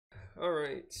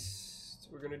Alright, so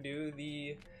we're gonna do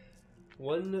the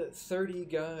 130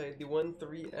 guide, the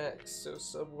 13X, so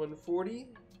sub 140.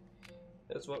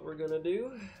 That's what we're gonna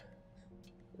do.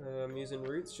 I'm using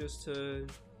roots just to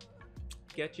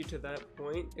get you to that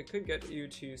point. It could get you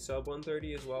to sub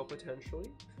 130 as well, potentially,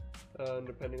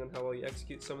 depending on how well you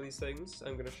execute some of these things.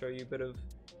 I'm gonna show you a bit of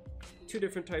two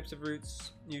different types of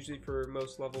roots, usually for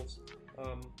most levels,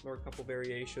 or a couple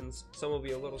variations. Some will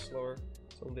be a little slower,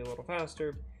 some will be a little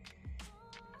faster.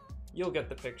 You'll get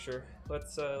the picture.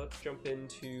 Let's jump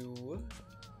into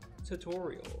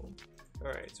tutorial.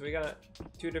 Alright, so we got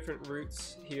two different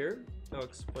roots here. I'll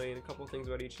explain a couple things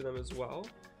about each of them as well.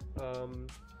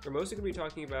 We're mostly going to be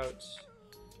talking about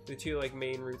the two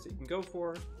main routes that you can go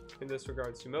for in this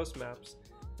regards to most maps,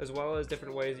 as well as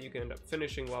different ways that you can end up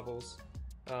finishing levels.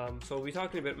 So we'll be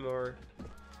talking a bit more,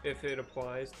 if it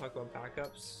applies, talk about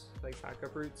backups, like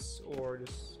backup routes, or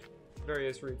just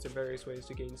various routes and various ways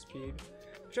to gain speed,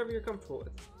 whichever you're comfortable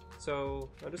with. So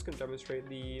I'm just going to demonstrate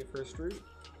the first route.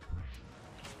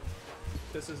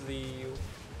 This is the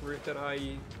route that I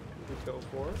would go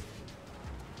for.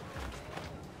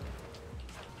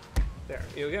 There,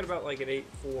 you'll get about like an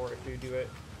 8.4 if you do it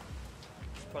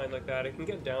fine like that. It can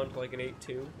get down to like an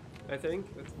 8.2, I think,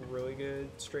 with really good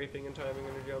strafing and timing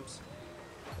on your jumps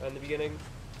in the beginning.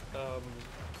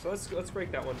 So let's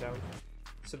break that one down.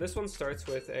 So this one starts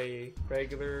with a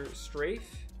regular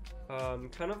strafe,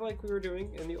 kind of like we were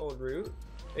doing in the old route,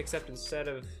 except instead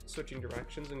of switching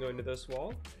directions and going to this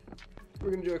wall, we're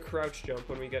going to do a crouch jump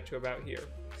when we get to about here.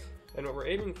 And what we're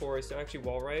aiming for is to actually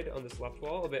wall ride on this left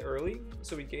wall a bit early,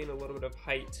 so we gain a little bit of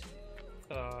height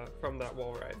from that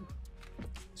wall ride.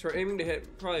 So we're aiming to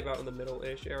hit probably about in the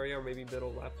middle-ish area, or maybe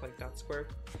middle left, like that square.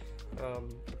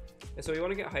 And so we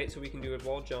want to get height so we can do a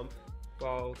wall jump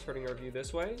while turning our view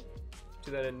this way, to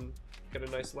then get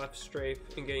a nice left strafe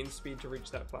and gain speed to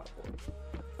reach that platform.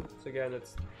 So again,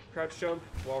 it's crouch jump,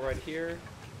 wall ride here,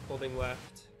 holding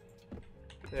left,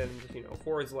 and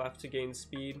forwards left to gain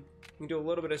speed. You can do a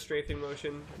little bit of strafing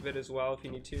motion of it as well if you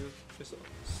need to, just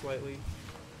slightly.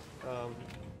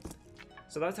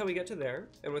 So that's how we get to there,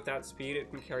 and with that speed it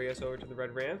can carry us over to the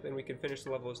red ramp and we can finish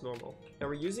the level as normal. Now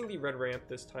we're using the red ramp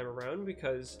this time around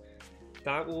because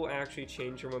that will actually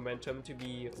change your momentum to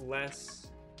be less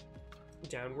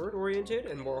downward oriented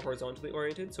and more horizontally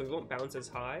oriented, so we won't bounce as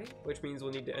high, which means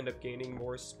we'll need to end up gaining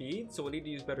more speed, so we'll need to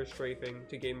use better strafing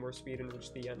to gain more speed and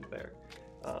reach the end there.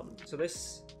 So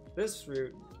this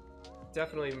route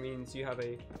definitely means you have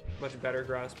a much better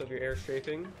grasp of your air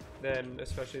strafing than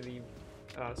especially the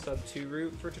sub 2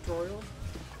 route for tutorial,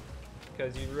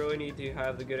 because you really need to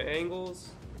have the good angles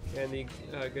and the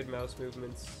good mouse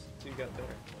movements you get there.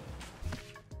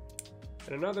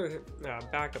 And another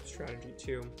backup strategy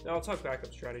too. Now I'll talk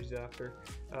backup strategies after.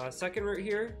 Second route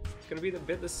here, it's going to be a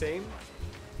bit the same.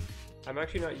 I'm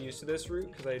actually not used to this route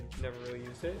because I never really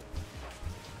used it.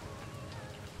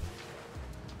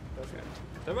 Okay,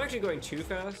 I'm actually going too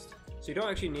fast, so you don't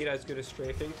actually need as good a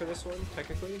strafing for this one,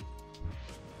 technically.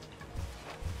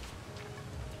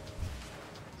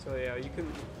 So yeah, you can,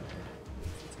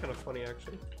 it's kind of funny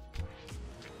actually.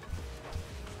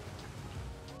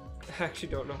 I actually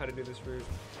don't know how to do this route.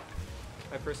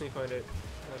 I personally find it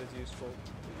not as useful.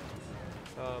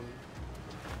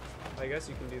 I guess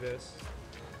you can do this.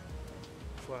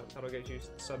 What? That'll get you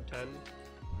sub 10.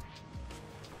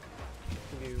 You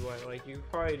can do what? Like, you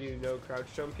probably do no crouch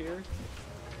jump here.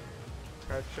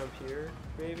 Crouch jump here,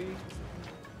 maybe?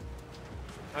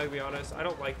 I'll be honest, I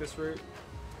don't like this route.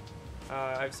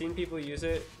 I've seen people use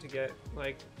it to get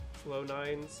like low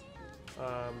 9s.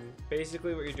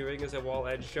 Basically what you're doing is a wall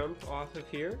edge jump off of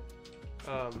here.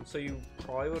 So you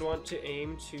probably would want to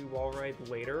aim to wall ride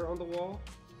later on the wall,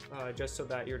 just so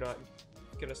that you're not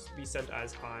going to be sent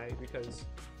as high, because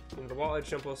the wall edge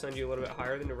jump will send you a little bit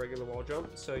higher than a regular wall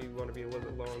jump, so you want to be a little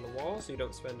bit lower on the wall so you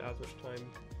don't spend as much time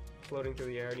floating through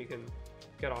the air and you can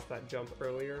get off that jump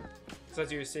earlier. So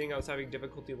as you were seeing, I was having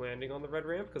difficulty landing on the red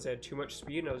ramp because I had too much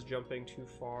speed and I was jumping too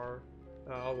far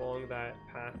along that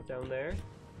path down there.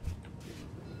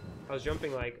 I was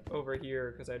jumping like over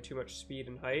here because I had too much speed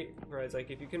and height, whereas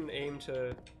like if you can aim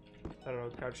to, I don't know,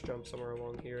 crouch jump somewhere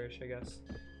along here-ish, I guess,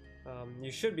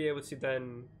 you should be able to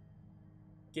then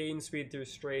gain speed through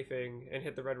strafing and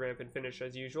hit the red ramp and finish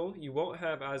as usual. You won't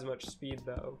have as much speed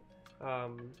though,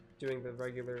 doing the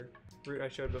regular route I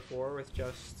showed before with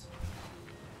just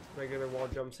regular wall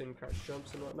jumps and crouch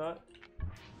jumps and whatnot.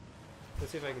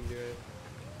 Let's see if I can do it.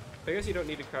 I guess you don't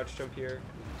need to crouch jump here.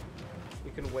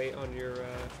 You can wait on your,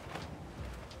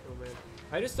 oh man.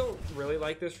 I just don't really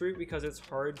like this route because it's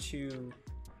hard to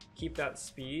keep that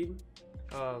speed.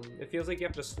 It feels like you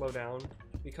have to slow down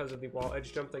because of the wall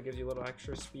edge jump that gives you a little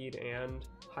extra speed and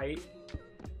height.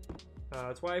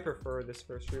 That's why I prefer this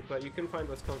first route, but you can find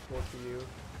what's comfortable for you.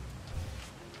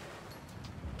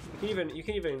 You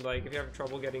can even like, if you have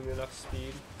trouble getting enough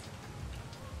speed,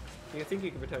 I think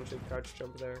you can potentially crouch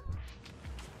jump there.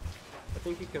 I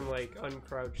think you can like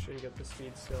uncrouch and get the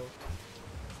speed still,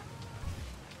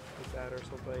 like that or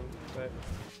something. But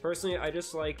personally, I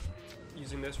just like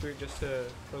using this route just to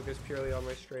focus purely on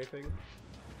my strafing.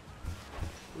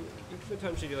 You can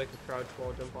potentially do like a crouch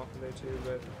wall jump off of there too,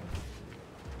 but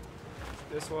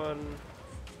this one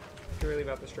purely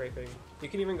about the strafing. You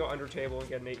can even go under table and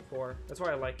get an 8-4. That's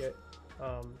why I like it.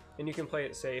 And you can play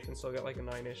it safe and still get like a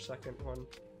 9-ish second one.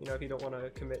 You know, if you don't want to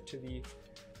commit to the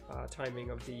timing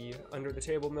of the under the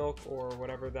table milk or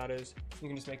whatever that is, you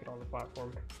can just make it on the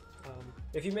platform.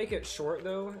 If you make it short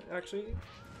though, actually,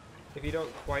 if you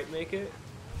don't quite make it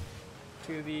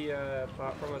to the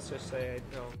platform, let's just say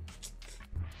I don't.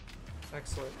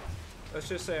 Excellent. Let's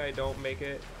just say I don't make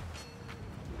it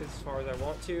as far as I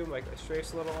want to, like my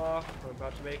strafe's a little off, I'm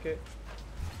about to make it.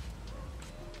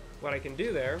 What I can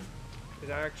do there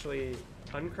is actually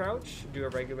uncrouch, do a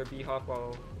regular B-hop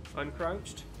while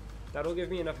uncrouched. That'll give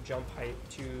me enough jump height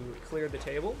to clear the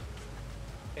table.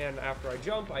 And after I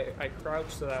jump, I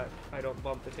crouch so that I don't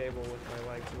bump the table with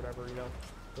my legs or whatever, you know,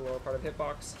 the lower part of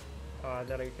hitbox.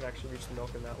 Then I can actually reach the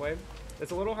milk in that way.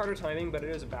 It's a little harder timing, but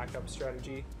it is a backup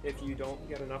strategy if you don't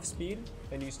get enough speed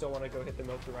and you still want to go hit the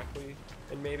milk directly,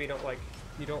 and maybe you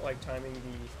don't like timing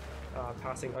the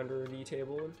passing under the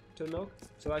table to the milk.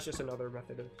 So that's just another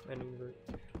method of ending the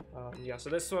route. Yeah, so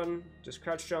this one, just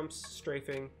crouch jumps,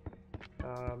 strafing,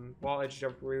 wall edge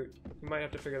jump route. You might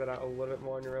have to figure that out a little bit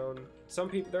more on your own. Some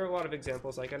people, there are a lot of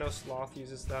examples, like I know Sloth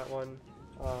uses that one.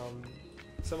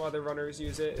 Some other runners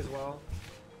use it as well.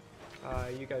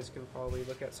 You guys can probably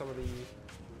look at some of the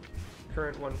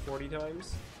current 140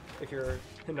 times if you're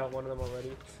not one of them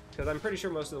already, because I'm pretty sure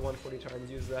most of the 140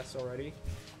 times use this already.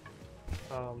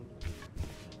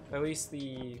 At least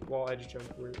the wall edge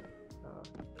jump route.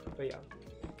 But yeah,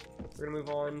 we're gonna move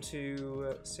on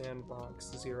to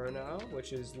Sandbox 0 now,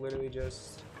 which is literally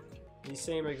just the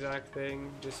same exact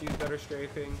thing, just use better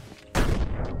strafing.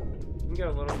 You can get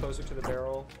a little closer to the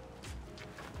barrel.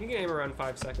 You can aim around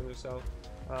 5 seconds or so.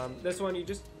 This one, you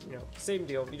just, you know, same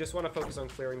deal. You just want to focus on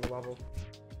clearing the level.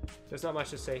 There's not much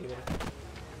to say here.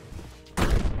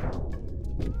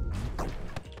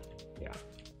 Yeah.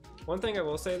 One thing I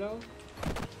will say though,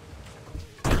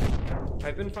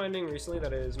 I've been finding recently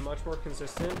that it is much more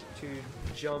consistent to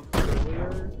jump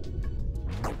earlier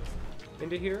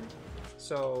into here.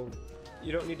 So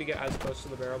you don't need to get as close to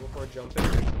the barrel before jumping.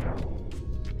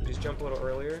 You just jump a little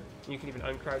earlier. You can even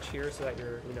uncrouch here so that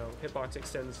your, you know, hitbox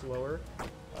extends lower.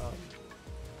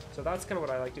 So that's kind of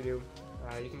what I like to do.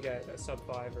 You can get a sub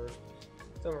 5 or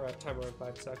somewhere at time around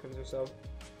 5 seconds or so.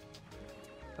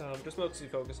 Just mostly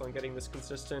focus on getting this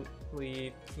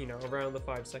consistently, you know, around the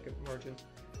 5-second margin.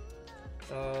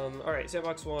 Alright,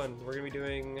 Sandbox 1, we're going to be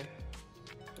doing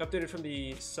updated from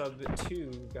the sub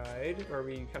 2 guide, where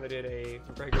we kind of did a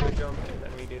regular jump and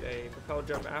then we did a propel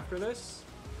jump after this.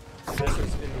 This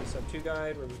is in the sub 2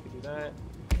 guide where we could do that.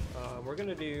 We're going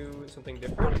to do something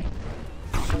different.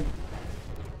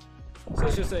 So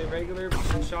it's just a regular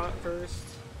shot first,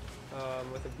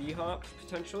 with a B-hop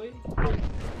potentially.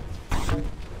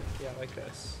 Yeah, like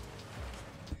this.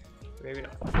 Maybe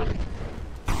not.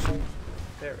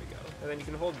 There we go. And then you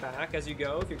can hold back as you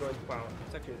go if you're going, wow,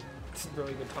 it's actually a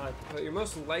really good time. What you're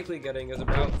most likely getting is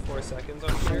about 4 seconds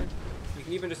on here. You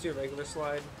can even just do a regular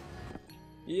slide.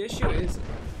 The issue is,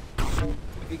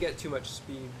 if you get too much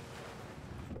speed,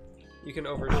 you can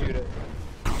overshoot it.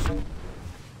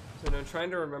 So I'm trying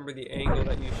to remember the angle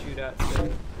that you shoot at.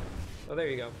 Oh, there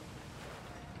you go.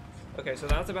 Okay, so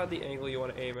that's about the angle you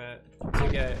want to aim at to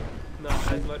get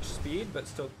not as much speed, but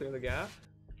still clear the gap.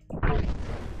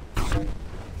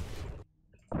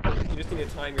 You just need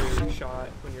to time your shot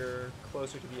when you're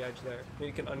closer to the edge there. Then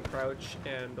you can uncrouch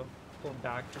and hold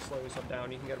back to slow yourself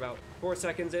down. You can get about 4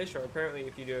 seconds-ish, or apparently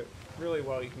if you do it really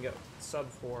well, you can get sub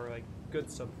 4, like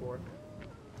good sub 4.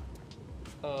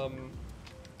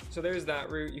 So there's that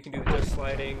route. You can do just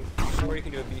sliding, or you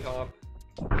can do a B-hop.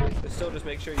 But still just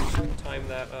make sure you time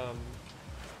that,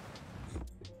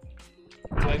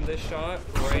 time this shot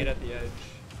right at the edge.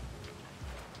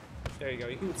 There you go.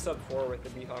 You can sub 4 with the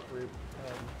B-hop route.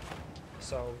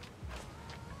 So,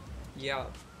 yeah.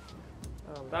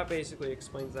 That basically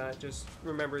explains that. Just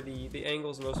remember the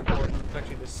angle's most important.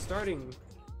 Actually, the starting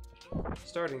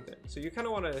thing. So you kind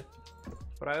of want to,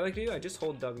 what I like to do, I just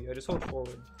hold W. I just hold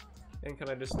forward. And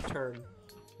kind of just turn.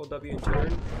 Hold W and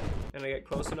turn. And I get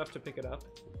close enough to pick it up.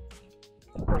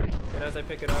 And And as I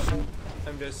pick it up,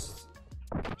 I'm just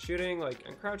shooting, like,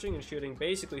 I'm crouching and shooting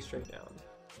basically straight down.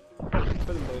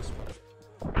 For the most part.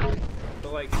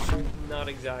 But, like, not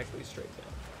exactly straight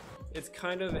down. It's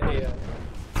kind of a,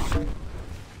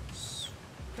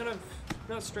 kind of,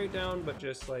 not straight down, but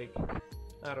just, like,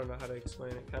 I don't know how to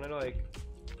explain it. Kind of, like,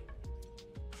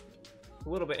 a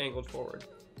little bit angled forward.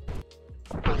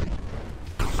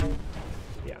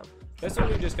 Yeah. This one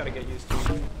you just gotta get used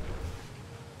to.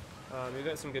 You've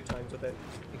got some good times with it.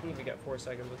 You can even get 4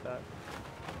 seconds with that.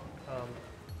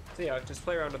 So yeah, just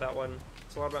play around with that one.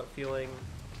 It's a lot about feeling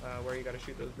where you gotta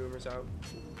shoot those boomers out.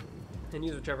 And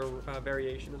use whichever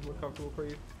variation is more comfortable for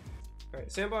you.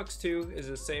 Alright, Sandbox 2 is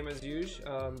the same as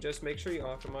usual. Just make sure you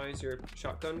optimize your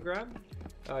shotgun grab.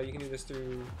 You can do this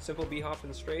through simple B-hop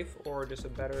and strafe, or just a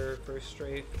better first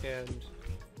strafe and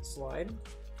slide.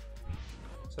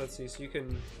 So let's see, so you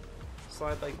can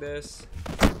slide like this,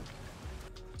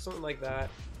 something like that.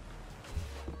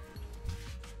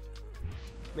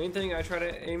 Main thing I try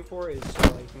to aim for is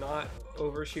to, like, not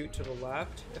overshoot to the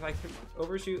left. If I can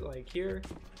overshoot like here,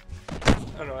 I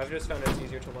don't know, I've just found it's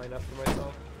easier to line up for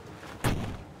myself.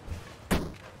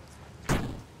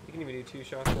 You can even do 2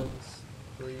 shotguns,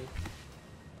 3.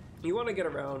 You want to get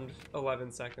around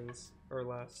 11 seconds or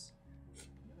less.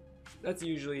 That's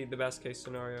usually the best case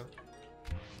scenario.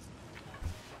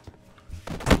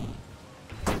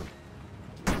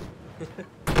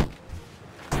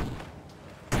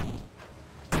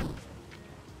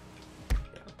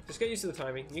 Just get used to the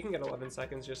timing. You can get 11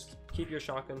 seconds. Just keep your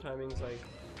shotgun timings, like,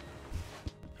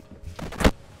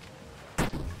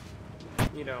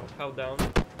 you know, held down.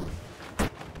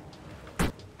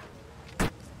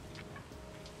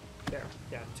 There.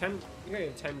 Yeah, 10. You're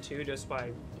gonna get 10-2 just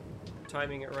by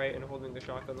timing it right and holding the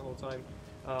shotgun the whole time.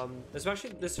 Especially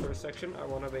this first section, I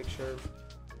want to make sure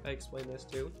I explain this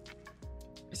too.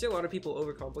 I see a lot of people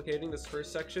overcomplicating this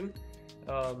first section.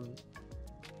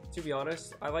 To be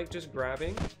honest, I like just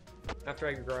grabbing. After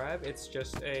I grab, it's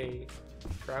just a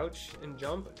crouch and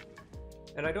jump.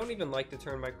 And I don't even like to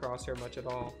turn my crosshair much at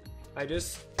all. I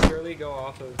just purely go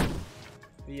off of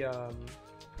the,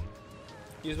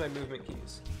 use my movement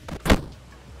keys.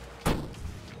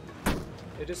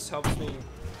 It just helps me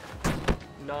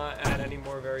not add any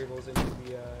more variables into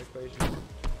the equation.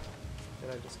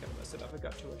 And I just kind of messed it up. I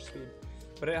got too much speed.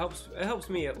 But it helps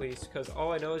me at least, because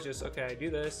all I know is just, okay, I do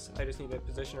this, I just need to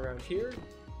position around here,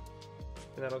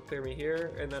 and that'll clear me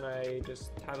here, and then I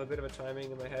just have a bit of a timing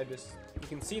in my head. Just, you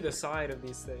can see the side of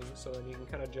these things, so then you can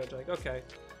kind of judge, like, okay,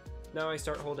 now I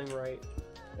start holding right,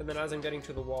 and then as I'm getting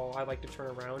to the wall, I like to turn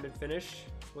around and finish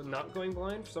with not going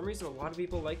blind. For some reason, a lot of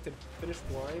people like to finish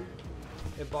blind.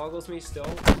 It boggles me still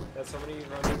that so many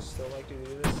runners still like to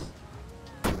do this,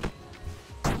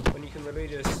 when you can literally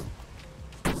just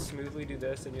smoothly do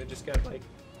this and you'll just get, like,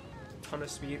 a ton of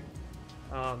speed,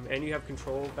 and you have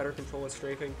control, better control with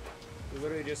strafing. You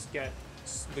literally just get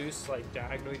boosts, like,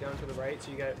 diagonally down to the right,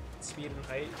 so you get speed and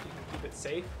height. You can keep it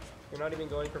safe. You're not even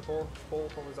going for full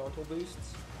horizontal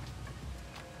boosts.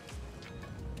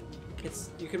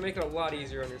 You can make it a lot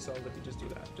easier on yourself if you just do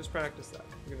that. Just practice that,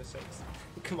 for goodness sakes.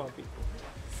 Come on, people.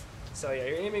 So yeah,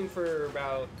 you're aiming for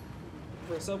about,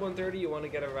 for a sub 130, you want to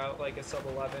get about like a sub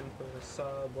 11. For a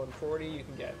sub 140, you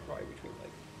can get probably between,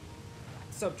 like,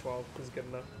 sub 12 is good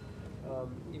enough.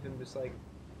 Even just, like,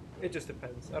 it just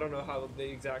depends. I don't know how the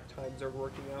exact times are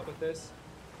working out with this.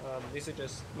 These are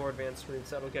just more advanced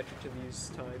routes that'll get you to these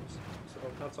times. So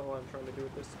that's all I'm trying to do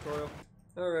with this tutorial.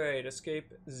 Alright,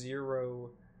 escape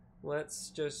 0. Let's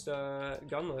just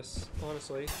gunless,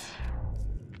 honestly.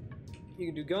 You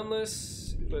can do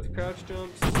gunless with crouch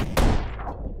jumps.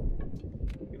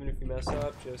 Even if you mess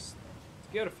up, just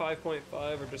get a 5.5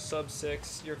 or just sub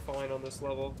 6, you're fine on this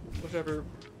level. Whichever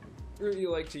route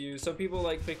you like to use. Some people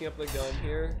like picking up the gun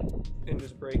here and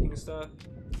just breaking stuff.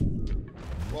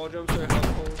 Wall jumps are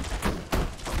helpful.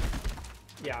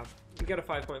 Yeah, you get a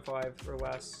 5.5 or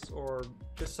less, or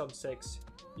just sub 6,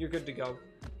 you're good to go.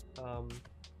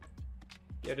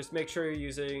 Yeah, just make sure you're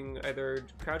using either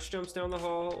crouch jumps down the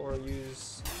hall or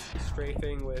use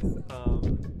strafing with,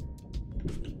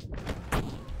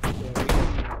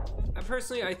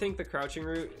 personally, I think the crouching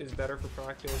route is better for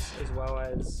practice, as well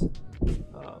as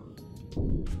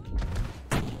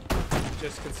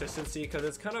just consistency, because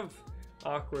it's kind of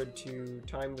awkward to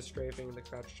time the strafing and the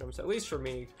crouch jumps, at least for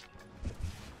me.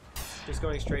 Just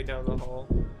going straight down the hall.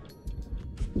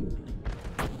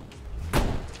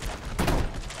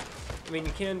 I mean,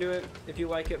 you can do it. If you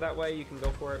like it that way, you can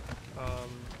go for it.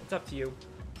 It's up to you.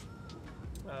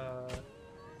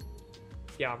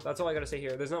 Yeah, that's all I gotta say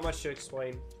here. There's not much to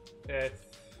explain. If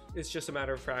it's just a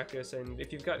matter of practice, and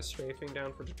if you've got strafing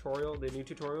down for tutorial, the new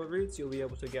tutorial routes, you'll be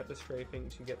able to get the strafing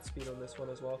to get speed on this one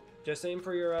as well. Just aim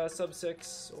for your sub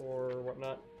 6 or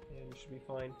whatnot, and you should be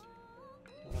fine.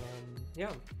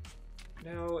 Yeah.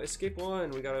 Now, escape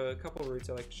 1, we got a couple routes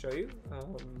I'd like to show you.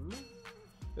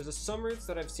 There's some routes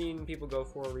that I've seen people go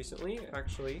for recently,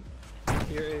 actually.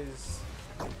 Here is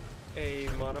a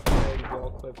modified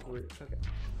wall clip route. Okay.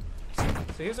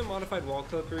 So here's a modified wall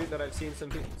clip route that I've seen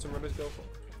some runners go for.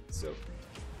 So,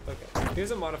 okay.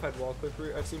 Here's a modified wall clip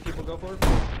route I've seen people go for.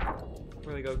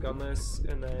 Where they go gunless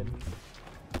and then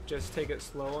just take it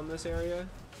slow on this area.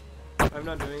 I'm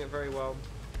not doing it very well.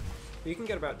 You can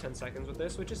get about 10 seconds with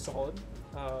this, which is solid.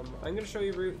 I'm going to show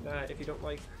you a route that if you don't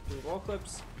like doing wall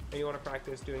clips and you want to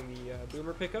practice doing the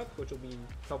boomer pickup, which will be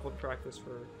helpful to practice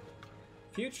for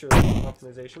future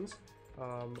optimizations.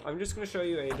 I'm just going to show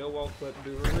you a no wall clip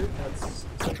boomer route that's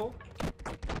simple.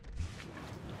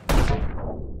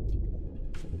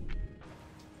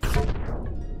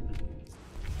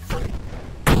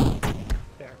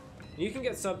 There. You can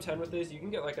get sub 10 with this, you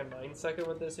can get like a 9-second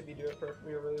with this if you do it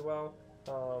perfectly or really well.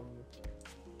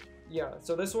 Yeah,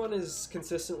 so this one is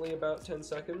consistently about 10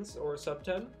 seconds or sub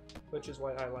 10, which is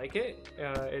why I like it.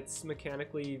 It's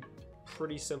mechanically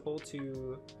pretty simple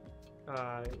to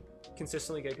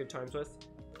consistently get good times with,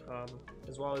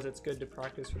 as well as it's good to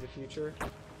practice for the future.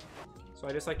 So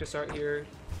I just like to start here,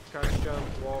 crouch jump,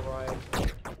 wall ride,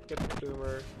 get the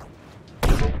boomer,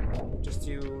 just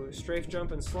do strafe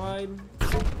jump and slide,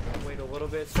 wait a little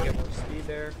bit to get more speed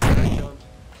there, crouch jump,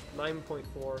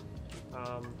 9.4,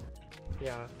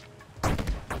 yeah.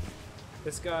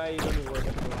 This guy, you don't need to work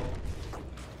at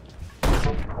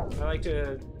all. I like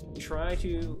to try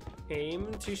to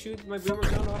aim to shoot my boomer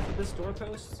gun off of this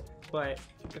doorpost, but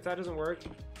if that doesn't work,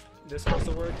 this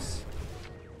also works.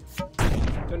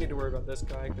 Don't need to worry about this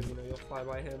guy because, you know, you'll fly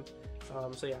by him.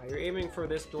 So yeah, you're aiming for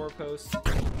this doorpost,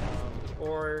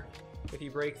 or if you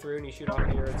break through and you shoot off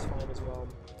here, it's fine as well.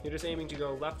 You're just aiming to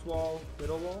go left wall,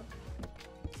 middle wall,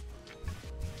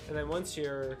 and then once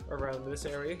you're around this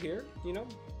area here, you know,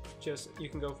 you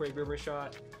can go for a boomer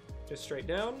shot just straight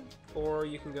down, or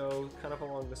you can go kind of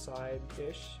along the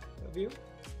side-ish of you.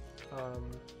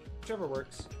 Whichever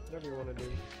works, whatever you want to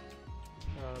do.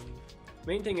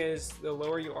 Main thing is, the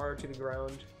lower you are to the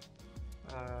ground,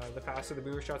 the faster the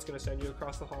boomer shot's going to send you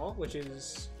across the hall, which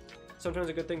is sometimes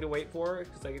a good thing to wait for,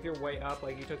 because like if you're way up,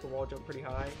 like you took the wall jump pretty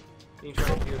high, and you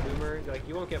try to do your boomer, like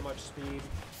you won't get much speed,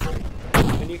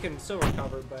 and you can still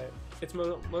recover, but it's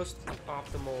most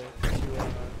optimal to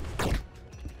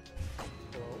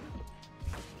hello?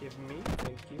 Give me,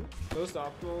 thank you. Most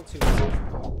optimal to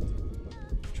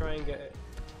try and shoot it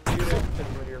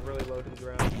when you're really low to the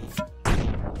ground.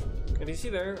 And you see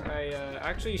there, I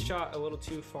actually shot a little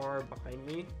too far behind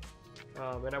me,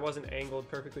 and I wasn't angled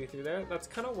perfectly through there. That's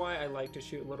kind of why I like to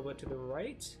shoot a little bit to the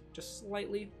right, just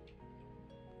slightly,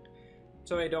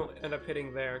 so I don't end up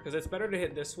hitting there, because it's better to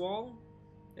hit this wall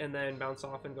and then bounce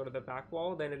off and go to the back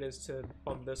wall than it is to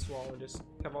bump this wall and just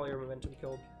have all your momentum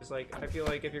killed. It's like, I feel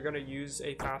like if you're going to use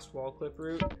a fast wall clip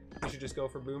route, you should just go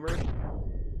for boomer,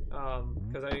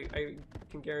 because I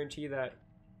can guarantee that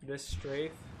this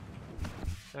strafe,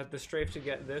 the strafe to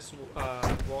get this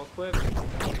wall clip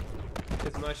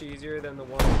is much easier than the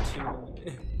one to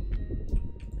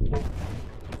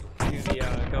use the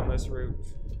gunless route.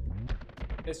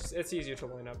 It's easier to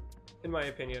line up, in my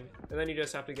opinion, and then you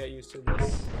just have to get used to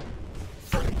this.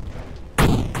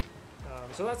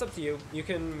 So that's up to you. You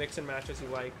can mix and match as you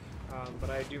like,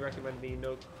 but I do recommend the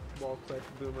no wall clip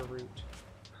boomer route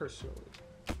personally.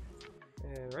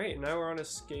 Alright, now we're on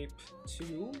escape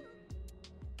 2.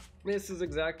 This is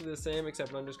exactly the same,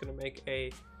 except I'm just going to make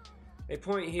a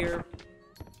point here.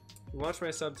 Watch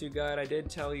my sub 2 guide. I did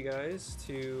tell you guys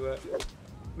to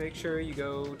make sure you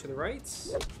go to the right,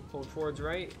 hold towards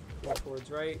right, hold towards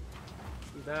right,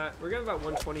 do that. We're getting about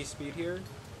 120 speed here,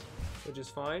 which is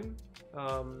fine.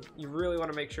 You really want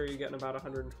to make sure you're getting about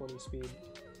 120 speed,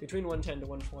 between 110 to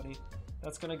 120.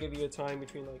 That's going to give you a time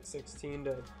between like 16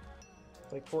 to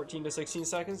like 14 to 16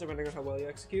 seconds, depending on how well you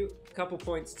execute. A couple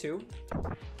points too.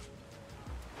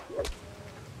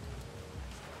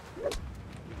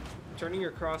 Turning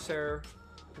your crosshair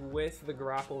with the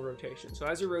grapple rotation. So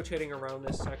as you're rotating around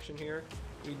this section here,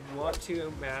 you want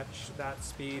to match that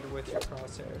speed with your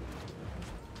crosshair,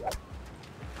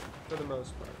 for the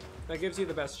most part. That gives you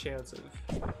the best chance of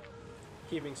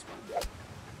keeping speed.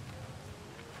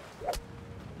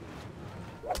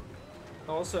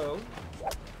 Also,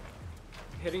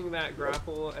 hitting that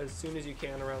grapple as soon as you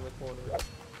can around the corner.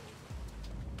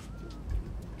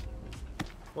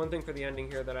 One thing for the ending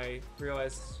here that I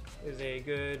realized is a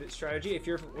good strategy. If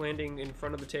you're landing in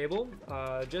front of the table,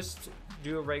 just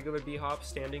do a regular B-hop,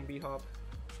 standing B-hop,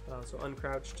 so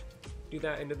uncrouched. Do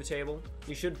that into the table.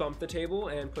 You should bump the table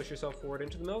and push yourself forward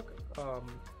into the milk.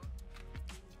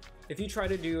 If you try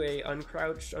to do a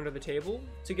uncrouched under the table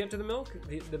to get to the milk,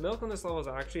 the milk on this level is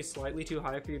actually slightly too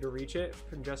high for you to reach it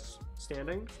from just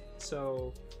standing.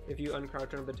 So if you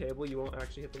uncrouch under the table, you won't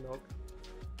actually hit the milk,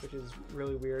 which is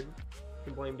really weird. You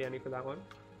can blame Danny for that one.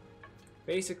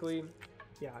 Basically,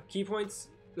 yeah, key points.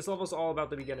 This level is all about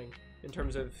the beginning in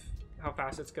terms of how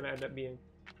fast it's going to end up being.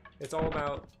 It's all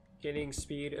about getting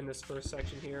speed in this first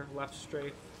section here. Left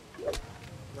strafe,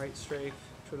 right strafe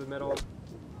to the middle.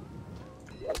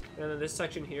 And then this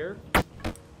section here,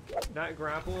 that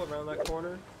grapple around that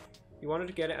corner, you wanted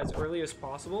to get it as early as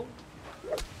possible.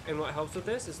 And what helps with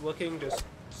this is looking just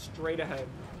straight ahead.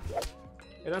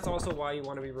 And that's also why you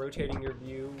want to be rotating your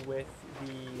view with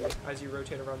as you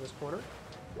rotate around this corner.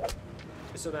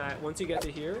 So that once you get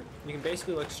to here, you can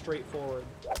basically look straight forward.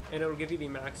 And it'll give you the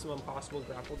maximum possible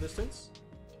grapple distance.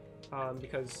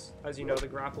 Because, as you know, the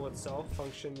grapple itself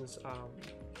functions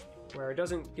where it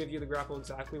doesn't give you the grapple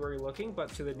exactly where you're looking, but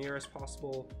to the nearest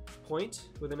possible point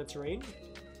within its range.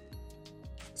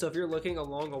 So if you're looking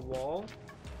along a wall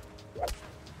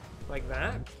like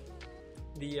that,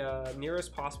 the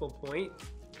nearest possible point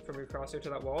from your crosshair to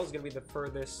that wall is going to be the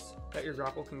furthest that your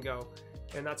grapple can go,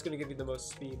 and that's going to give you the most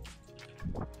speed.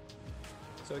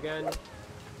 So again,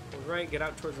 hold right, get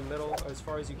out towards the middle as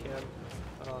far as you can.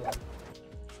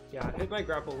 Yeah, I hit my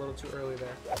grapple a little too early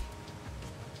there.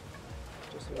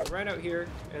 Just go right out here,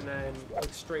 and then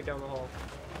look straight down the hall.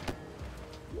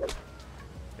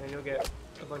 And you'll get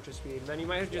a bunch of speed. Then you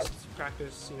might have just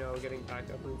practice, you know, getting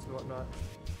backup routes and whatnot.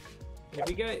 And if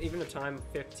you get even a time of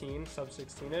 15, sub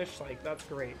 16-ish, like, that's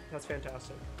great. That's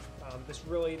fantastic.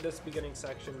 This beginning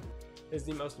section is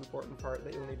the most important part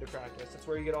that you'll need to practice. It's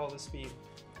where you get all the speed.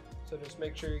 So just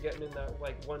make sure you're getting in that,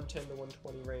 like, 110 to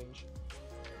 120 range.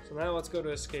 So now let's go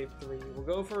to escape 3. We'll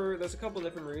go for, there's a couple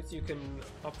different routes. You can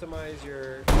optimize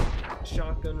your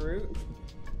shotgun route,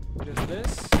 which is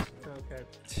this. Okay.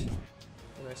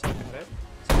 And I suck at it.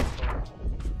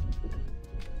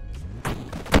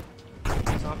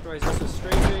 So optimize this with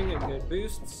strafing and good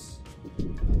boosts.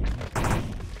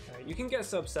 You can get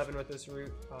sub 7 with this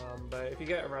route, but if you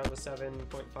get around the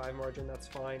 7.5 margin, that's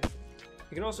fine.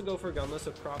 You can also go for gunless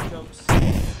with prop jumps.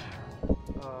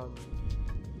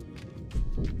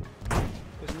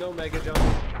 There's no mega jump.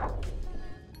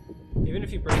 Even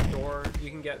if you break door,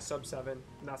 you can get sub 7,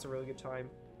 and that's a really good time.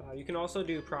 You can also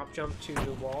do prop jump to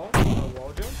the wall,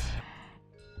 wall jump.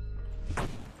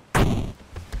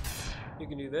 You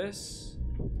can do this.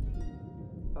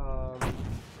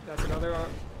 That's another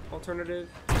alternative.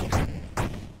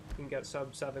 You can get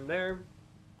sub 7 there.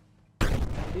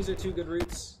 These are two good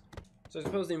routes. So I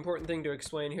suppose the important thing to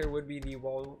explain here would be the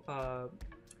wall,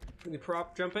 the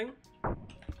prop jumping.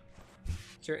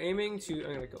 So you're aiming to,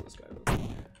 I'm gonna kill this guy.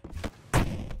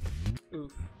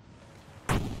 Oof.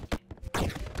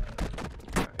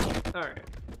 Alright.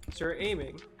 So you're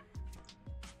aiming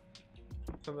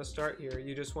from the start here.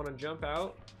 You just want to jump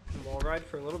out and wall ride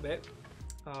for a little bit.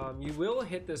 You will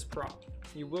hit this prop.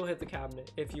 You will hit the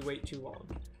cabinet if you wait too long.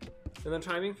 And the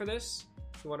timing for this,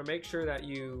 you want to make sure that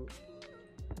you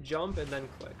jump and then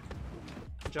click.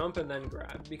 Jump and then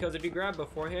grab. Because if you grab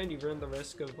beforehand, you run the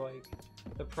risk of, like,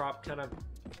 the prop kind of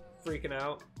freaking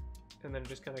out and then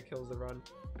just kind of kills the run.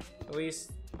 At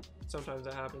least sometimes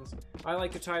that happens. I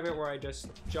like to time it where I just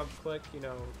jump click, you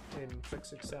know, in quick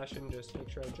succession, just make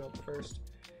sure I jump first.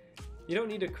 You don't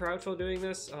need to crouch while doing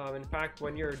this. In fact,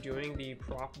 when you're doing the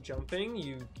prop jumping,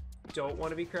 you don't want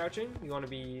to be crouching. You want to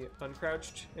be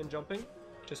uncrouched and jumping,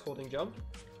 just holding jump.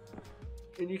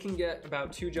 And you can get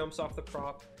about 2 jumps off the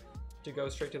prop to go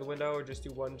straight to the window, or just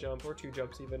do 1 jump, or 2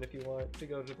 jumps even if you want to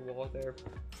go to the wall there.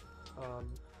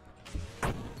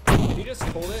 If you just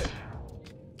hold it,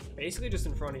 basically just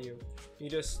in front of you, you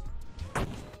just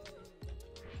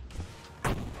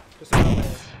about there.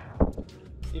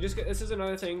 You just get, this is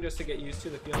another thing just to get used to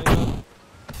the feeling of.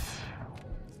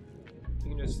 You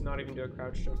can just not even do a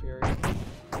crouch jump here. Yeah,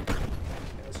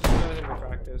 it's just another thing to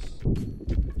practice.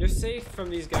 You're safe from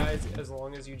these guys as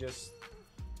long as you just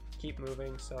keep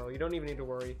moving, so you don't even need to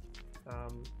worry.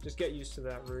 Just get used to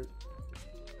that route.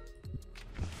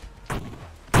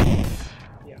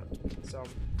 Yeah, so,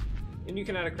 and you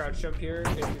can add a crouch jump here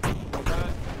if you want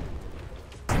that.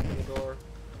 Open the door.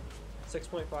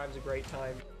 6.5 is a great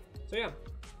time. So yeah,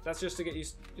 that's just to get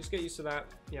used to that.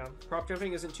 Yeah, prop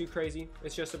jumping isn't too crazy.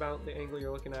 It's just about the angle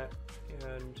you're looking at,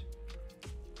 and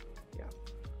yeah,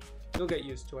 you'll get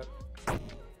used to it.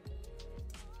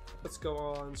 Let's go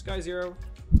on Sky Zero.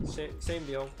 Same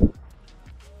deal.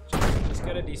 Just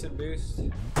get a decent boost.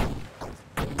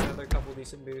 Another couple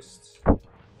decent boosts.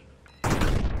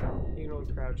 You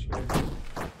don't crouch here.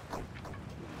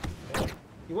 Okay.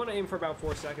 You want to aim for about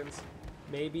 4 seconds.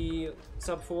 Maybe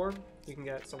sub 4. You can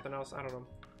get something else. I don't know.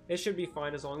 It should be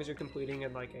fine as long as you're completing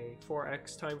in like a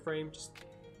 4x time frame.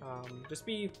 Just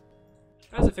be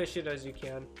as efficient as you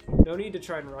can. No need to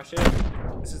try and rush it.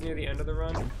 This is near the end of the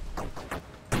run.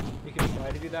 You can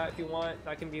try to do that if you want.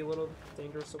 That can be a little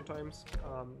dangerous sometimes.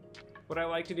 What I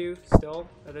like to do still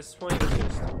at this point is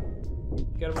just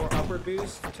get a more upward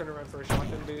boost, turn around for a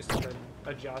shotgun boost, and then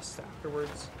adjust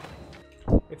afterwards.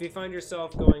 If you find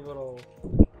yourself going a little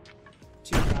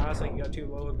too fast, like you got too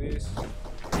low a boost,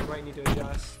 you might need to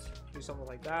adjust, do something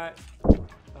like that.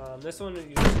 This one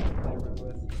you just have to play around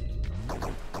with.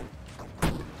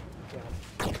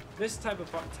 Yeah, this type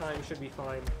of time should be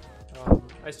fine.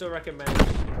 I still recommend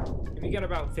if you get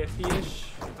about 50-ish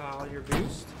on your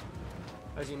boost,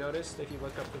 as you noticed if you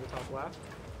look up to the top left,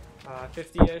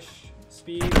 50-ish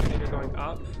speed, and you're going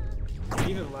up,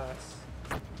 even less.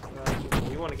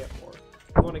 You want to get more.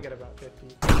 You want to get about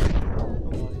 50.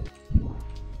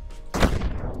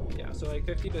 Yeah, so like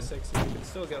 50 to 60, you can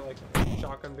still get like a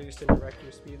shotgun boost and direct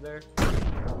your speed there.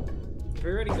 If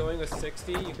you're already going with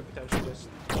 60, you could potentially just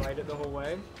ride it the whole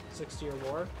way, 60 or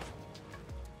more.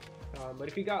 But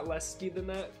if you got less speed than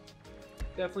that,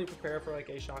 definitely prepare for like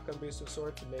a shotgun boost of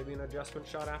sorts and maybe an adjustment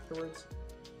shot afterwards.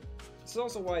 This is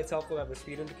also why it's helpful to have a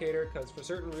speed indicator, because for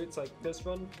certain routes like this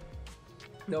one,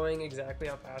 knowing exactly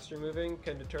how fast you're moving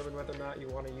can determine whether or not you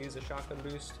want to use a shotgun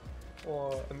boost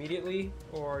or immediately,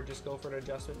 or just go for an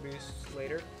adjustment boost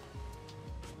later.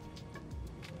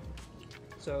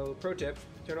 So pro tip,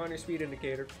 turn on your speed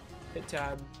indicator, hit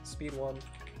tab, speed 1,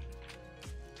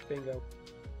 bingo.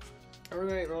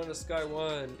 Alright, we're on to Sky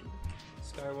 1.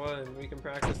 Sky 1, we can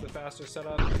practice the faster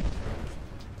setup.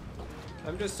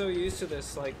 I'm just so used to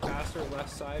this like faster left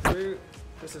side route.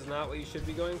 This is not what you should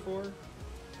be going for in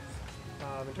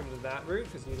terms of that route,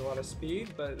 because you need a lot of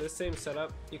speed, but this same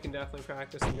setup you can definitely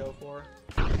practice and go for.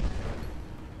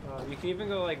 You can even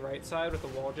go like right side with a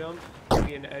wall jump,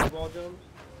 maybe an edge wall jump.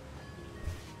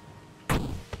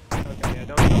 Okay, yeah,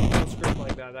 don't script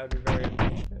like that, that would be very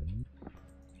unfortunate.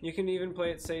 You can even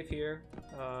play it safe here.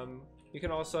 You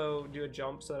can also do a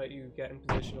jump so that you get in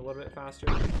position a little bit faster.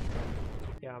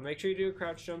 Yeah, make sure you do a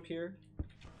crouch jump here.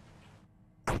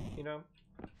 You know?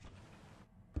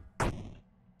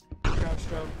 Crouch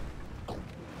jump.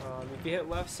 If you hit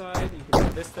left side, you can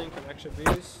do this thing for an extra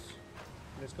boost.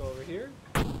 Just go over here.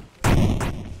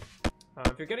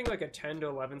 If you're getting like a 10 to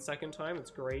 11 second time, it's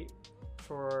great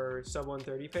for sub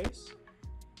 130 pace.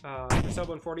 For sub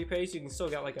 140 pace, you can still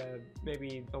get like a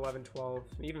maybe 11, 12,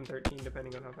 even 13,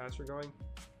 depending on how fast you're going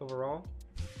overall.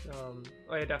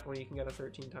 Oh yeah, definitely you can get a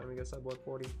 13 time to get sub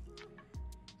 140.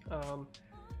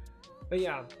 But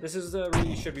yeah, this is the route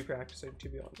you should be practicing, to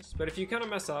be honest. But if you kind of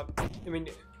mess up, I mean,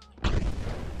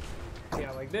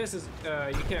 yeah, like this is,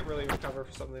 you can't really recover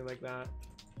for something like that.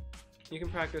 You can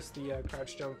practice the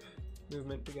crouch jump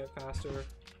movement to get faster,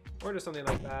 or just something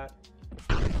like that.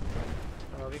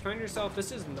 If you find yourself,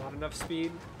 this is not enough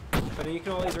speed, but then you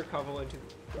can always recover into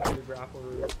the grapple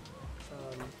route.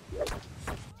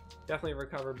 Definitely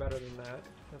recover better than that.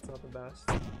 That's not the best.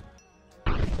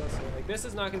 So like this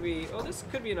is not going to be, oh, this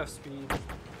could be enough speed.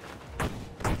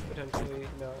 Potentially,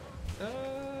 no.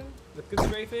 With good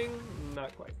strafing,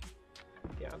 not quite.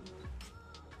 Yeah.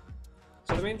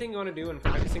 So the main thing you want to do when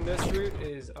practicing this route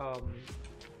is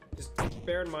just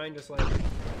bear in mind just like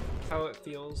how it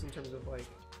feels in terms of like,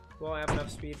 will I have enough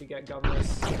speed to get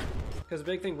gunless? Because the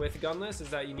big thing with gunless is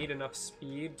that you need enough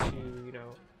speed to, you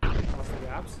know, cross the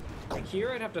gaps. Like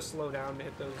here, I'd have to slow down to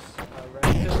hit those red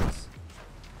pins.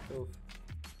 Oof.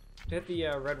 To hit the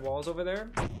red walls over there,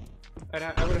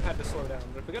 I would have had to slow down.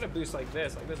 But if we got a boost like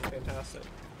this is fantastic.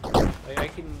 Like I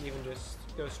can even just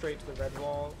go straight to the red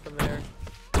wall from there.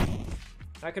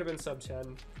 That could have been sub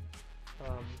 10.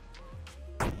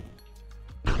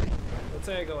 Let's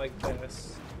say I go like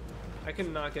this. I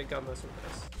cannot get gunless with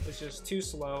this. It's just too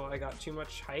slow. I got too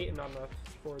much height and not enough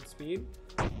forward speed.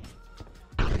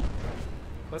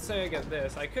 Let's say I get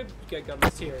this. I could get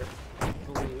gunless here, I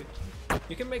believe.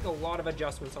 You can make a lot of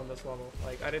adjustments on this level.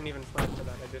 Like, I didn't even plan for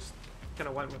that. I just kind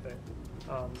of went with it.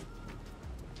 The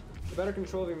better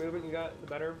control of your movement you got, the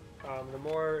better. The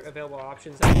more available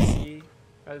options that you see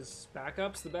as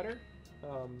backups, the better.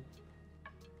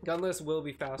 Gunless will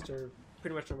be faster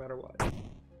pretty much no matter what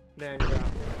than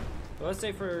grapple. So let's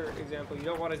say, for example, you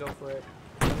don't want to go for it.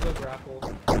 Don't go grapple.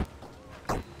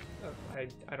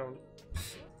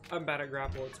 I'm bad at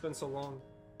grapple. It's been so long.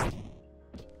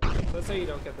 let's say you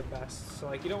don't get the best. So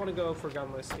like you don't want to go for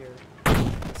gunless here.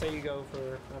 Let's say you go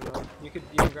for, I don't know, you can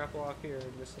grapple off here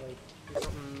and just like do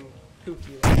something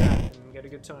kooky like that and get a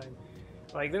good time.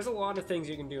 Like there's a lot of things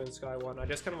you can do in Sky 1. I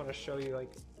just kind of want to show you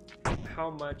like how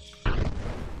much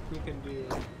you can do.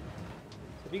 So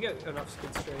if you get enough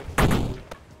skid strafe,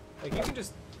 like you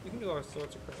can do all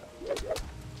sorts of crap.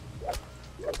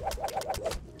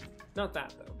 Not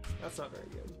that though. That's not very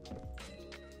good.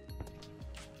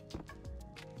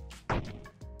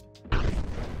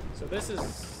 So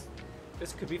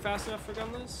this could be fast enough for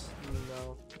gunless?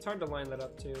 No. It's hard to line that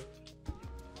up too.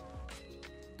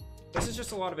 This is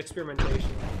just a lot of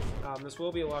experimentation. This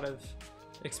will be a lot of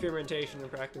experimentation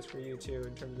and practice for you too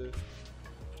in terms of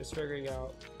just figuring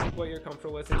out what you're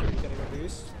comfortable with in terms of getting a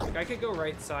boost. Like I could go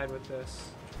right side with this.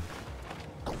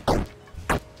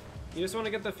 You just want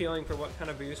to get the feeling for what kind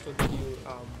of boost will give you,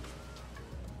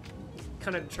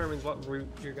 kind of determines what route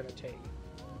you're going to take.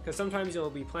 Because sometimes you'll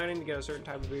be planning to get a certain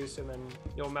type of boost and then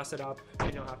you'll mess it up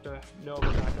and you'll have to know a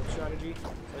backup strategy.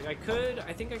 So like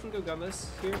I think I can go gunless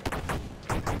here.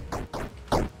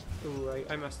 Ooh,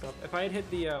 I messed up. If I had hit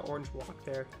the orange block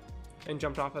there and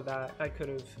jumped off of that, I could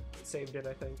have saved it,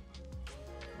 I think.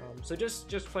 So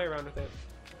just play around with it.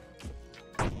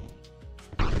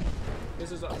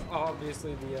 This is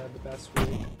obviously the best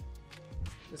route.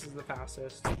 This is the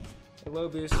fastest. The low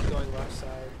boost is going left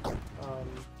side.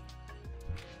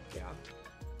 Yeah.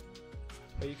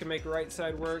 But you can make right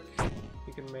side work.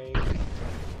 You can make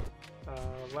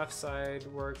left side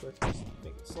work with just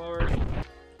make it slower.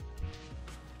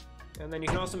 And then you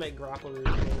can also make grapple route.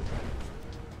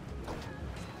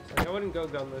 So I wouldn't go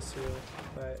gunless here,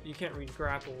 but you can't read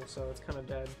grapple, so it's kind of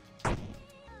dead.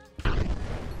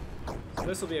 So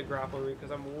this will be a grapple route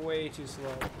because I'm way too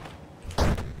slow.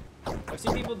 I've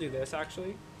seen people do this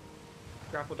actually.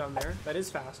 Grapple down there. That is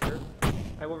faster.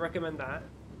 I will recommend that.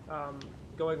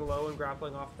 Going low and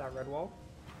grappling off that red wall.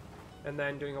 And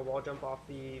then doing a wall jump off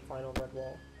the final red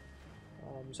wall.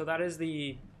 So that is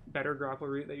the better grapple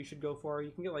route that you should go for.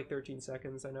 You can get like 13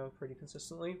 seconds, I know, pretty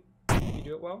consistently if you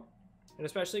do it well. And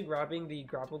especially grabbing the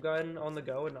grapple gun on the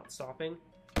go and not stopping.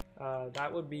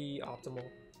 That would be optimal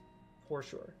for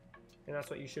sure. And that's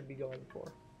what you should be going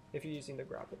for if you're using the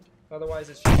grapple. Otherwise,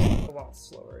 it's just a lot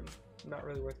slower and not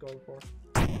really worth going for.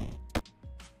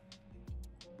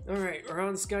 Alright, we're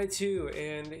on Sky 2,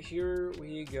 and here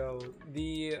we go.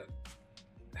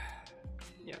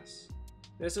 Yes.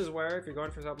 This is where, if you're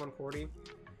going for sub 140,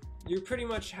 you pretty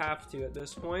much have to at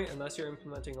this point, unless you're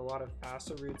implementing a lot of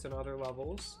faster routes and other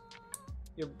levels.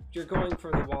 You're going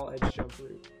for the wall edge jump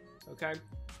route, okay?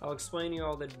 I'll explain you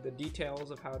all the details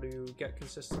of how to get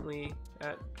consistently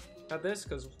at this,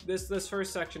 because this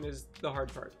first section is the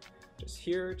hard part. Just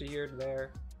here to here to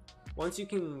there. Once you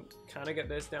can kind of get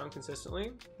this down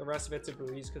consistently, the rest of it's a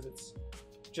breeze because it's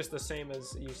just the same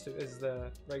as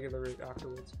the regular route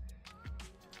afterwards.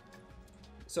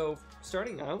 So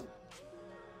starting out,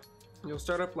 you'll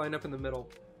start up line up in the middle.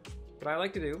 What I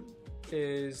like to do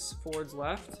is forwards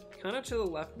left, kind of to the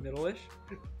left middle-ish.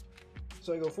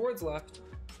 So I go forwards left,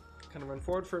 kind of run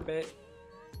forward for a bit,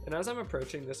 and as I'm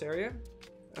approaching this area,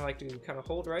 I like to kind of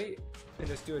hold right and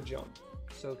just do a jump.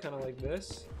 So kind of like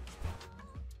this.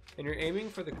 And you're aiming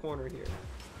for the corner here.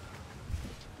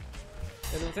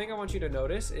 And the thing I want you to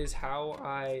notice is how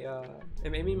I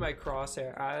am aiming my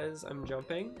crosshair as I'm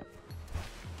jumping.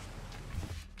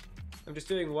 I'm just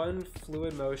doing one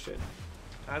fluid motion.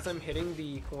 As I'm hitting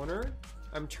the corner,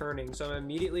 I'm turning, so I'm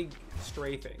immediately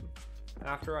strafing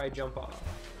after I jump off,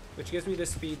 which gives me the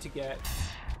speed to get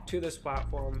to this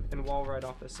platform and wall right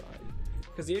off the side.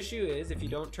 Because the issue is if you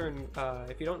don't turn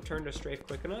to strafe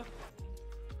quick enough,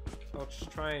 I'll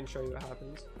just try and show you what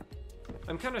happens.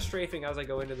 I'm kind of strafing as I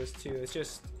go into this too. It's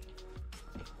just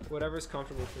whatever's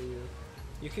comfortable for you.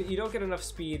 You don't get enough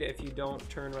speed if you don't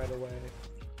turn right away.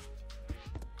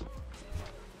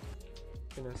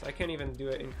 Goodness, I can't even do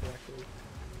it incorrectly.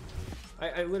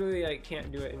 I literally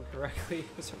can't do it incorrectly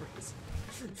for some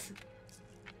reason.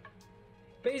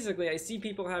 Basically, I see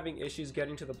people having issues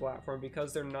getting to the platform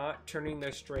because they're not turning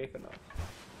their strafe enough.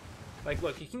 Like,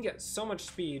 look, you can get so much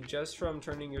speed just from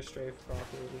turning your strafe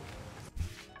properly.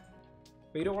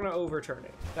 But you don't want to overturn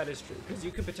it. That is true, because you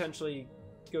could potentially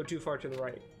go too far to the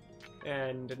right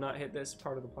and not hit this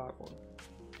part of the platform.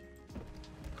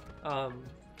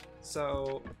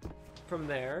 So from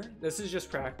there, this is just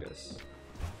practice.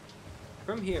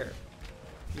 From here,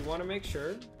 you want to make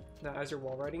sure that as you're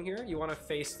wall riding here, you want to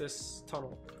face this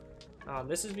tunnel.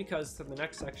 This is because for the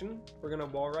next section, we're going to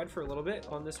wall ride for a little bit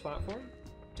on this platform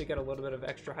to get a little bit of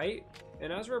extra height.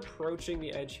 And as we're approaching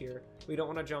the edge here, we don't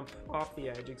want to jump off the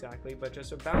edge exactly, but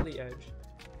just about the edge,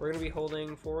 we're going to be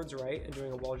holding forwards right and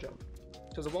doing a wall jump.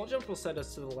 Because a wall jump will set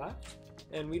us to the left,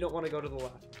 and we don't want to go to the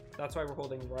left. That's why we're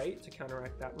holding right to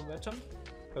counteract that momentum.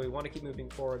 But we want to keep moving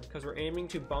forward because we're aiming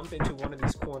to bump into one of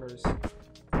these corners.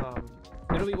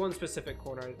 It'll be one specific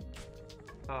corner.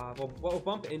 We'll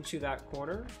bump into that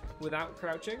corner without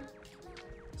crouching.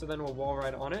 So then we'll wall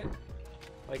ride on it,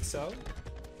 like so.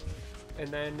 And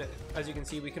then, as you can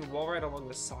see, we can wall ride along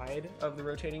the side of the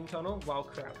rotating tunnel while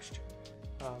crouched.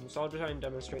 So I'll try and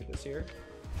demonstrate this here.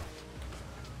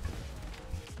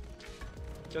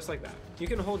 Just like that. You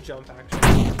can hold jump,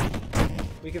 actually.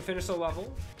 We can finish the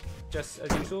level, just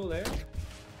as usual there.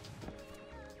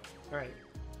 Alright.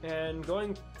 And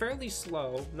going fairly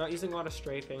slow, not using a lot of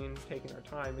strafing and taking our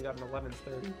time. We got an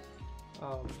 11:30.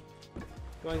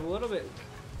 Going a little bit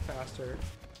faster.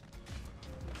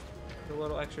 A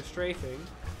little extra strafing.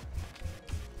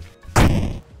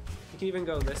 You can even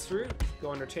go this route,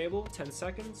 go under table, 10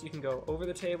 seconds. You can go over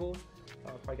the table,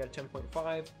 probably get a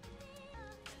 10.5.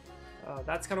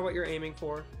 That's kind of what you're aiming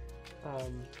for.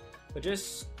 But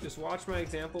just watch my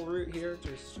example route here.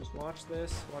 Just watch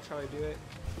this. Watch how I do it.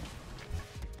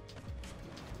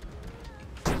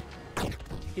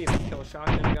 You can kill a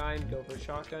shotgun guy and go for a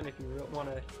shotgun if you really want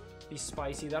to be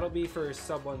spicy. That'll be for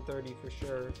sub 130 for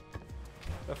sure.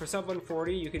 But for sub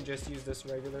 140, you can just use this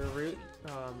regular route.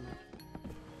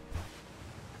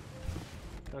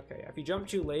 Okay, if you jump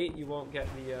too late, you won't get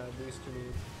the boost you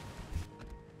need.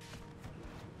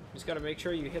 Just gotta make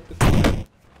sure you hit the corner,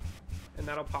 and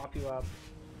that'll pop you up.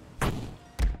 You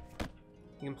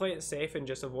can play it safe and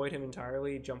just avoid him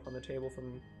entirely, jump on the table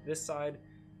from this side.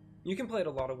 You can play it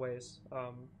a lot of ways.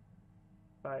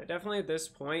 But definitely at this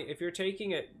point, if you're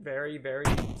taking it very, very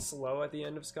slow at the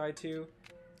end of Sky 2,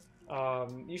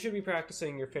 you should be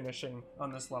practicing your finishing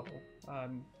on this level.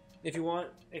 If you want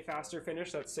a faster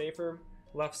finish that's safer,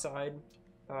 left side,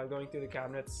 going through the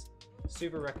cabinets,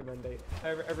 super recommend it. I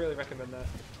really recommend that.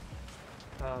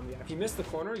 Yeah, if you miss the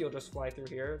corner, you'll just fly through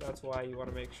here. That's why you want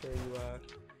to make sure you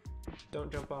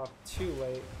don't jump off too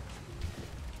late.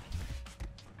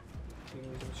 You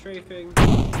can use some strafing.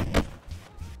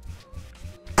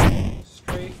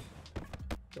 Strafe.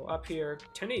 Go up here.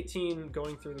 1018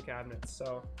 going through the cabinets,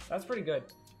 so that's pretty good.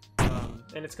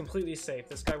 And it's completely safe.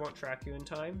 This guy won't track you in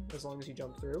time as long as you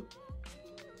jump through.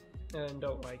 And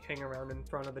don't like hang around in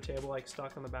front of the table like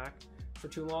stuck on the back for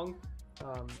too long.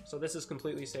 So this is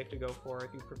completely safe to go for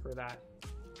if you prefer that.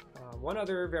 One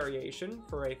other variation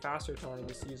for a faster time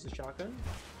is to use the shotgun.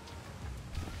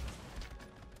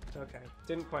 Okay,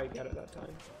 didn't quite get it that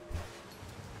time.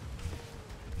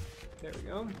 There we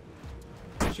go.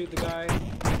 Shoot the guy,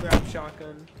 grab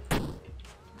shotgun,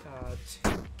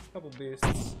 couple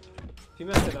boosts. If you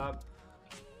mess it up,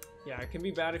 yeah, it can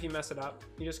be bad if you mess it up.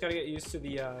 You just gotta get used to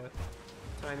the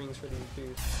timings for these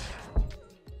boosts.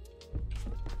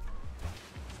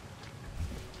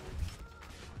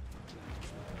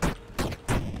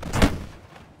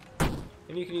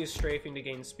 And you can use strafing to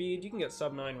gain speed. You can get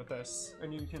sub 9 with this,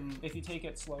 and you can, if you take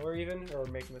it slower even, or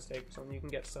make a mistake or something, you can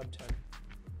get sub 10.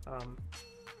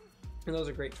 And those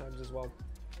are great times as well.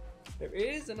 There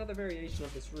is another variation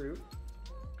of this route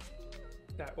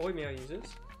that Oimeo uses.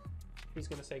 He's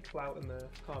gonna say clout in the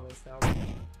comments now.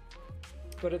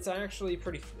 But it's actually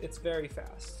it's very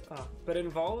fast. But it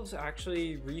involves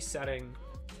actually resetting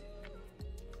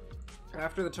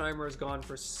after the timer is gone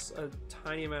for a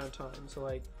tiny amount of time. So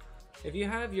like, if you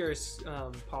have your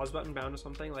pause button bound to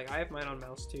something, like I have mine on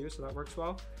mouse too, so that works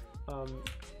well.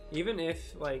 Even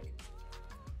if like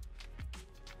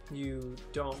you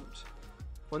don't,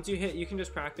 once you hit, you can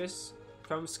just practice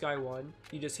from Sky 1.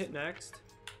 You just hit next,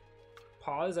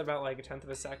 pause about like 1/10 of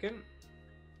a second,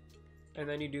 and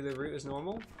then you do the route as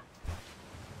normal.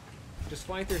 Just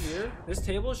fly through here. This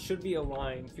table should be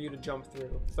aligned for you to jump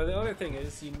through. But the other thing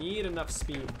is you need enough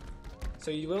speed. So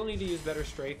you will need to use better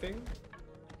strafing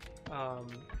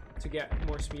to get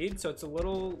more speed. So it's a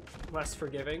little less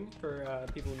forgiving for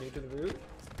people new to the route,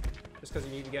 just because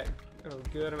you need to get a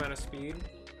good amount of speed.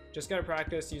 Just gotta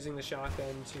practice using the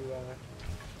shotgun to,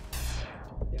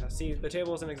 yeah, see, the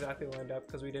table isn't exactly lined up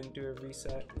because we didn't do a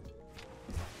reset.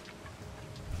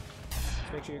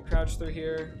 Just make sure you crouch through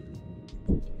here.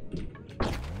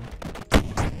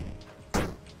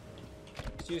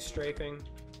 Just use strafing.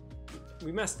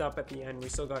 We messed up at the end. We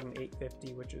still got an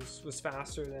 850, which was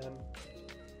faster than,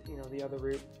 you know, the other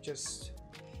route. Just,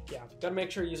 yeah, gotta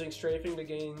make sure you're using strafing to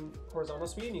gain horizontal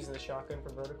speed and using the shotgun for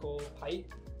vertical height.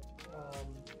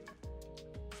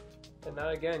 And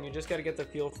that, again, you just got to get the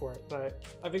feel for it. But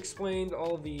I've explained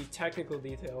all of the technical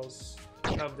details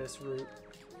of this route.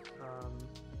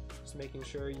 Just making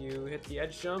sure you hit the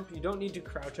edge jump. You don't need to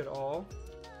crouch at all.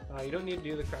 You don't need to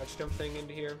do the crouch jump thing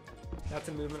into here. That's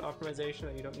a movement optimization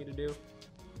that you don't need to do.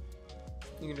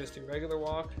 You can just do regular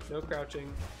walk, no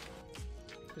crouching.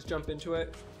 Just jump into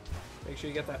it. Make sure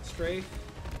you get that strafe.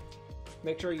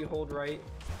 Make sure you hold right.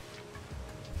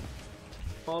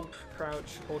 Bump,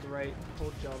 crouch, hold right,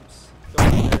 hold jumps. Go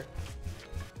there.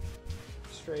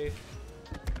 Strafe,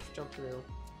 jump through.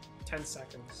 10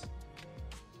 seconds.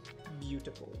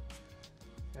 Beautiful.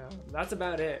 That's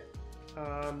about it.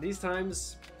 These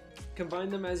times, combine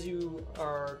them as you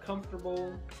are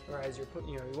comfortable, or as you're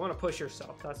you want to push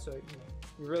yourself. That's what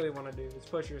you really want to do, is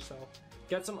push yourself.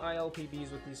 Get some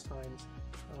ILPBs with these times.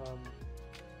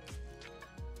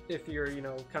 If you're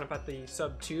kind of at the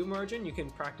sub 2 margin, you can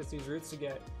practice these routes to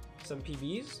get some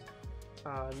PBs,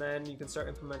 and then you can start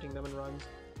implementing them in runs.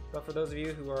 But for those of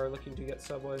you who are looking to get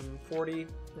sub 140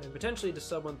 and potentially to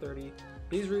sub 130,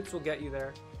 these routes will get you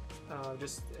there.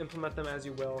 Just implement them as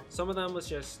you will. Some of them,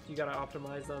 you gotta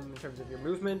optimize them in terms of your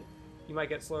movement. You might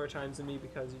get slower times than me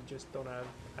because you just don't have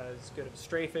as good of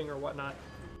strafing or whatnot.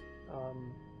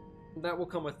 That will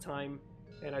come with time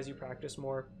and as you practice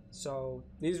more. So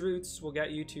these routes will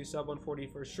get you to sub 140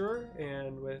 for sure,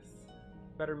 and with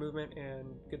better movement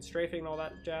and good strafing and all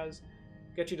that jazz,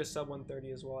 get you to sub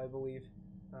 130 as well, I believe.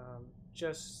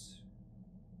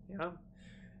 Yeah,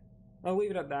 I'll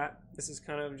leave it at that. This is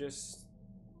kind of just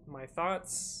my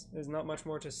thoughts. There's not much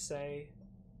more to say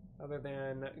other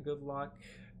than good luck.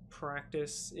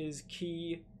 Practice is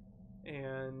key,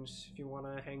 and if you want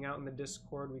to hang out in the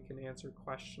Discord, we can answer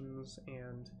questions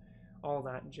and all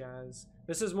that jazz.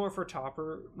 This is more for top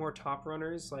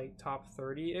runners, like top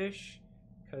 30-ish,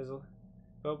 because,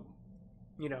 well,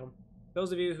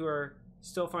 those of you who are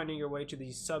still finding your way to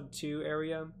the sub 2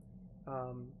 area,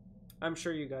 I'm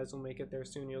sure you guys will make it there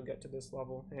soon. You'll get to this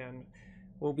level, and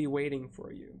we'll be waiting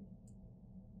for you.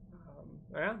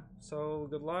 Yeah, so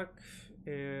good luck,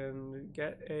 and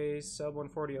get a sub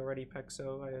 140 already,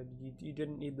 Pexo. You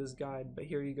didn't need this guide, but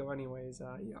here you go anyways.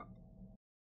 Yeah.